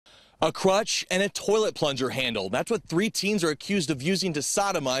A crutch and a toilet plunger handle. That's what 3 teens are accused of using to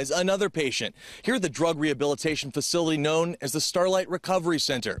sodomize another patient here at the drug rehabilitation facility known as the Starlite Recovery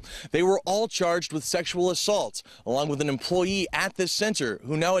Center. They were all charged with sexual assault, along with an employee at this center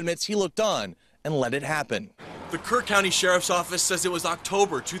who now admits he looked on and let it happen. The Kerr County Sheriff's Office says it was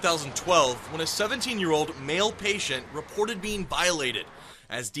October 2012 when a 17-year-old male patient reported being violated.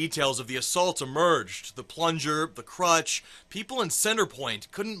 As details of the assault emerged, the plunger, the crutch, people in Center Point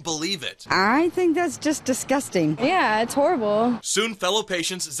couldn't believe it. I think that's just disgusting. Yeah, it's horrible. Soon, fellow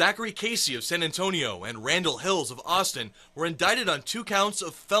patients Zachary Casey of San Antonio and Randall Hills of Austin were indicted on 2 counts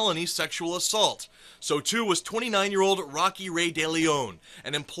of felony sexual assault. So too was 29-year-old Rocky Ray De Leon,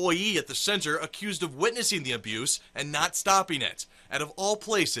 an employee at the center accused of witnessing the abuse and not stopping it. Out of all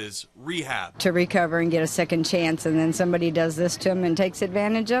places, Rehab. To recover and get a second chance, and then somebody does this to them and takes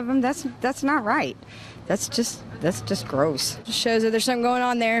advantage of them, that's not right. That's just gross. Just shows that there's something going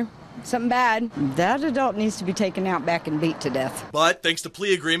on there. Something bad. That adult needs to be taken out back and beat to death. But thanks to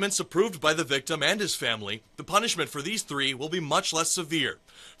plea agreements approved by the victim and his family, the punishment for these 3 will be much less severe.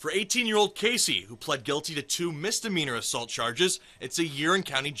 For 18-year-old Casey, who pled guilty to 2 misdemeanor assault charges, it's a year in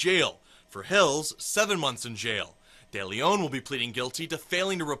county jail. For Hills, 7 months in jail. De Leon will be pleading guilty to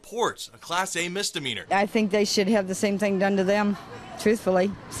failing to report, a Class A misdemeanor. I think they should have the same thing done to them,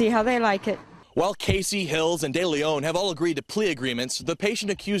 truthfully. See how they like it. While Casey, Hills, and De Leon have all agreed to plea agreements, the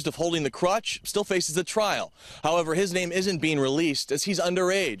patient accused of holding the crutch still faces a trial. However, his name isn't being released as he's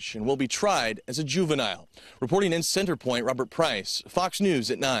underage and will be tried as a juvenile. Reporting in Center Point, Robert Price, Fox News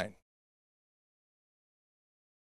at 9.